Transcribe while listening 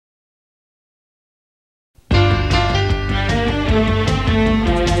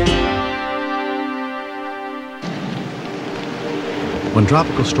When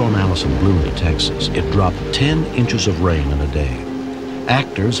Tropical Storm Allison blew into Texas, it dropped 10 inches of rain in a day.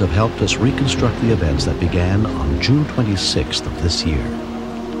 Actors have helped us reconstruct the events that began on June 26th of this year.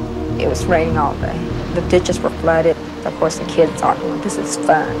 It was raining all day. The ditches were flooded. Of course, the kids thought, this is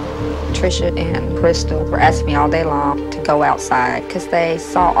fun. Tricia and Crystal were asking me all day long to go outside because they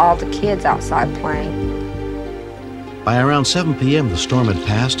saw all the kids outside playing. By around 7 p.m., the storm had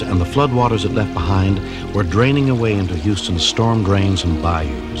passed, and the floodwaters it left behind were draining away into Houston's storm drains and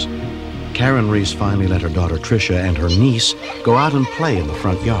bayous. Karen Reese finally let her daughter Tricia and her niece go out and play in the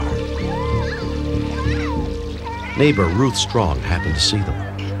front yard. Neighbor Ruth Strong happened to see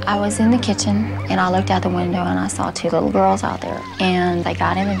them. I was in the kitchen, and I looked out the window, and I saw two little girls out there, and they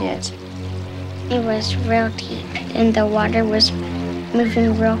got in the ditch. It was real deep, and the water was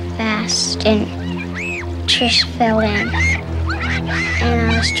moving real fast, and Trish fell in.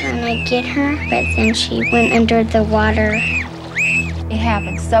 And I was trying to get her, but then she went under the water. It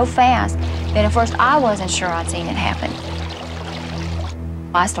happened so fast that at first I wasn't sure I'd seen it happen.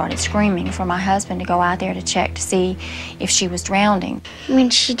 I started screaming for my husband to go out there to check to see if she was drowning. When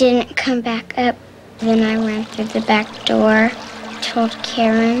she didn't come back up, then I ran through the back door, told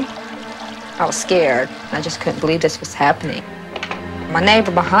Karen. I was scared. I just couldn't believe this was happening. My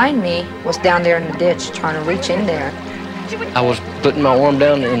neighbor behind me was down there in the ditch trying to reach in there. I was putting my arm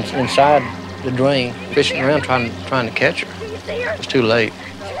down inside the drain, fishing around trying to catch her. It was too late.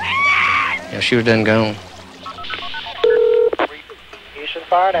 Yeah, she was done gone. Houston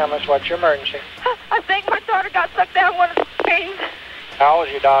Fire and Ambulance, what's your emergency? I think my daughter got sucked down one of the streams. How old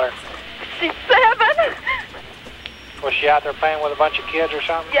is your daughter? She's 7. Was she out there playing with a bunch of kids or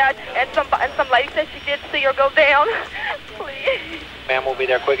something? Yeah, and some lady said she did see her go down. Please. Ma'am, we'll be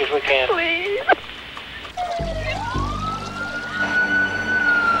there quick as we can. Please.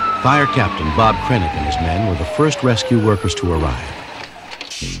 Fire Captain Bob Krennick and his men were the first rescue workers to arrive.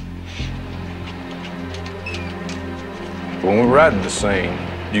 When we arrived at the scene,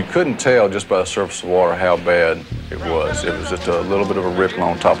 you couldn't tell just by the surface of the water how bad it was. It was just a little bit of a ripple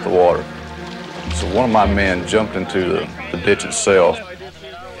on top of the water. So one of my men jumped into the ditch itself,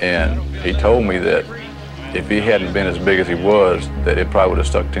 and he told me that if he hadn't been as big as he was, that it probably would have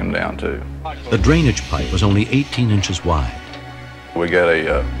sucked him down too. The drainage pipe was only 18 inches wide. We got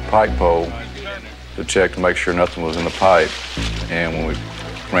a pipe pole to check to make sure nothing was in the pipe, and when we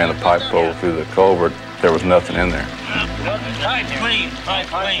ran the pipe pole through the culvert, there was nothing in there. Pipe clean, pipe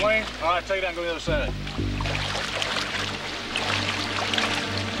clean. All right, take it down, go to the other side.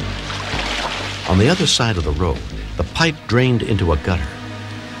 On the other side of the road, the pipe drained into a gutter.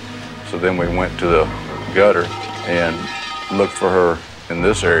 So then we went to the gutter and looked for her in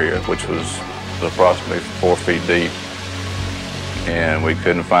this area, which was approximately 4 feet deep, and we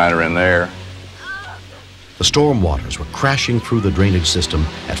couldn't find her in there. The storm waters were crashing through the drainage system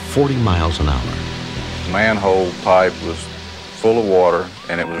at 40 miles an hour. The manhole pipe was full of water,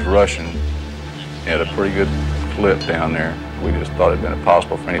 and it was rushing at a pretty good clip down there. We just thought it'd been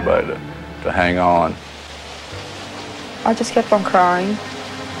impossible for anybody to hang on. I just kept on crying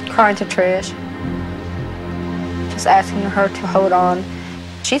to Trish, just asking her to hold on.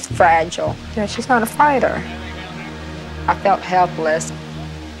 She's fragile. Yeah, she's not a fighter. I felt helpless.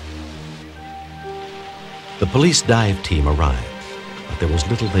 The police dive team arrived, but there was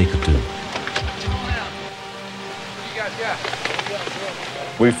little they could do.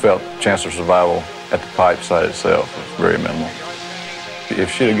 We felt the chance of survival at the pipe site itself was very minimal. If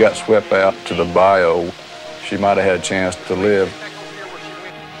she'd have got swept out to the bayou, she might have had a chance to live.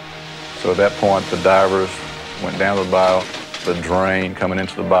 So at that point, the divers went down to the bayou. The drain coming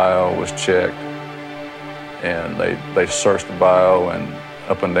into the bayou was checked, and they searched the bayou and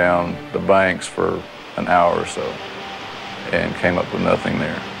up and down the banks for an hour or so and came up with nothing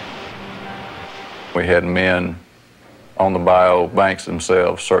there. We had men on the bayou banks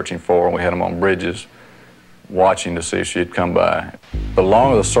themselves searching for her, and we had them on bridges watching to see if she'd come by. The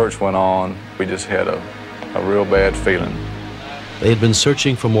longer the search went on, we just had a real bad feeling. They had been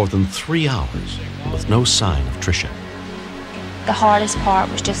searching for more than 3 hours with no sign of Tricia. The hardest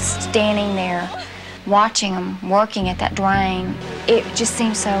part was just standing there, watching them working at that drain. It just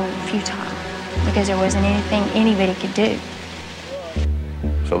seemed so futile because there wasn't anything anybody could do.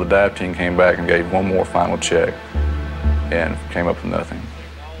 So the dive team came back and gave one more final check and came up with nothing.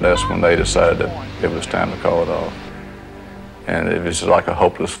 That's when they decided that it was time to call it off. And it was just like a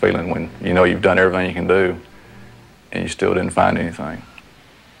hopeless feeling when you know you've done everything you can do and you still didn't find anything.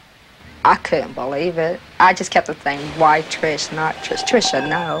 I couldn't believe it. I just kept thinking, why Trish, not Trish? Tricia,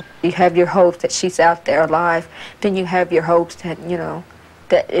 no. You have your hopes that she's out there alive. Then you have your hopes that, you know,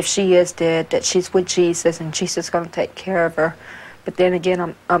 that if she is dead, that she's with Jesus and Jesus is going to take care of her. But then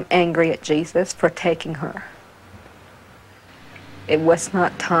again, I'm angry at Jesus for taking her. It was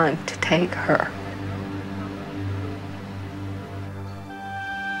not time to take her.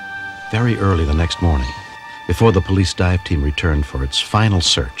 Very early the next morning, before the police dive team returned for its final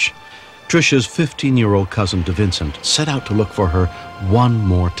search, Trisha's 15-year-old cousin DeVincent set out to look for her one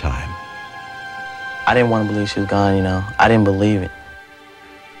more time. I didn't want to believe she was gone, you know. I didn't believe it.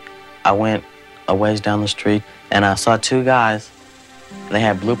 I went a ways down the street, and I saw two guys. They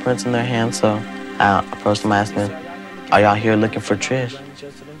had blueprints in their hands, so I approached them, asking them, "Are y'all here looking for Trish?"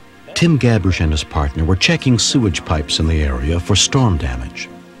 Tim Gabrish and his partner were checking sewage pipes in the area for storm damage.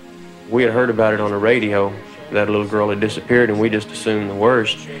 We had heard about it on the radio, that little girl had disappeared, and we just assumed the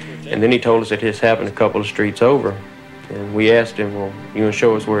worst. And then he told us that this happened a couple of streets over. And we asked him, well, you want to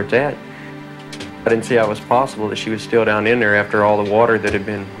show us where it's at? I didn't see how it was possible that she was still down in there after all the water that had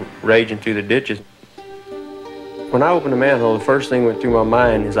been raging through the ditches. When I opened the manhole, the first thing that went through my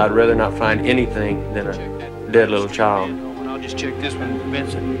mind is I'd rather not find anything than a dead little child. I'll just check this one,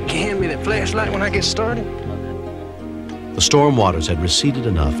 Vincent. Can you hand me that flashlight when I get started? The storm waters had receded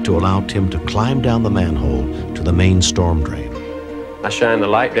enough to allow Tim to climb down the manhole to the main storm drain. I shined the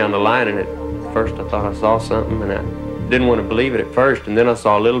light down the line, and at first I thought I saw something, and I didn't want to believe it at first, and then I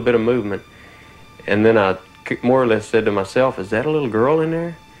saw a little bit of movement. And then I more or less said to myself, is that a little girl in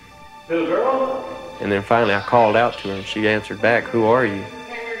there? Little girl? And then finally I called out to her, and she answered back, who are you?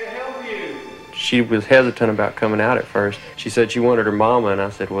 She was hesitant about coming out at first. She said she wanted her mama, and I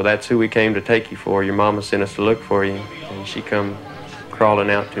said, well, that's who we came to take you for. Your mama sent us to look for you. And she come crawling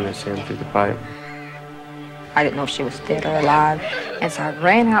out to us in through the pipe. I didn't know if she was dead or alive. And so I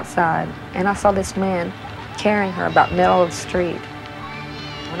ran outside, and I saw this man carrying her about middle of the street.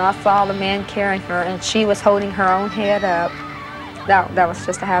 When I saw the man carrying her, and she was holding her own head up, that was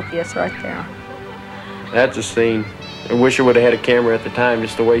just the happiest right there. That's a scene. I wish I would have had a camera at the time,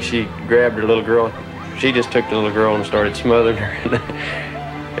 just the way she grabbed her little girl. She just took the little girl and started smothering her.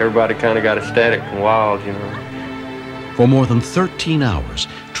 Everybody kind of got ecstatic and wild, you know. For more than 13 hours,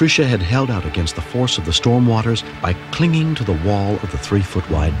 Tricia had held out against the force of the storm waters by clinging to the wall of the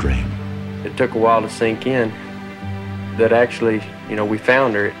 3-foot-wide drain. It took a while to sink in that actually, you know, we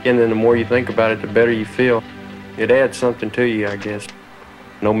found her. And then the more you think about it, the better you feel. It adds something to you, I guess.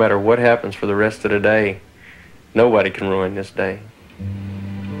 No matter what happens for the rest of the day, nobody can ruin this day.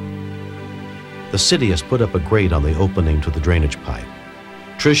 The city has put up a grate on the opening to the drainage pipe.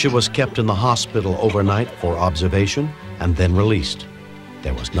 Tricia was kept in the hospital overnight for observation and then released.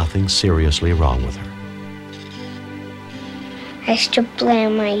 There was nothing seriously wrong with her. I still play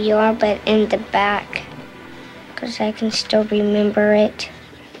on my yard, but in the back, because I can still remember it.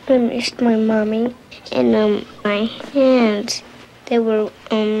 I missed my mommy. And my hands, they were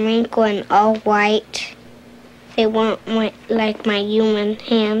wrinkled and all white. They weren't like my human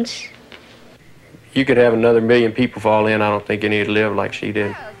hands. You could have another 1 million people fall in. I don't think any would live like she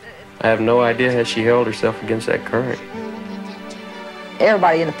did. I have no idea how she held herself against that current.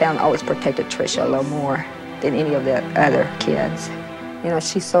 Everybody in the family always protected Tricia a little more than any of the other kids. You know,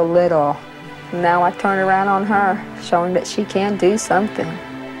 she's so little. Now I turn around on her, showing that she can do something.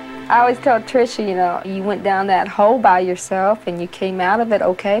 I always tell Tricia, you know, you went down that hole by yourself and you came out of it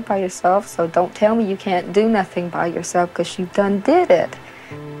okay by yourself, so don't tell me you can't do nothing by yourself, because you done did it.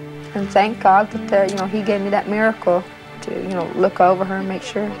 And thank God that, you know, he gave me that miracle to, you know, look over her and make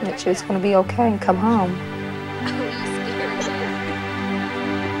sure that she was going to be okay and come home.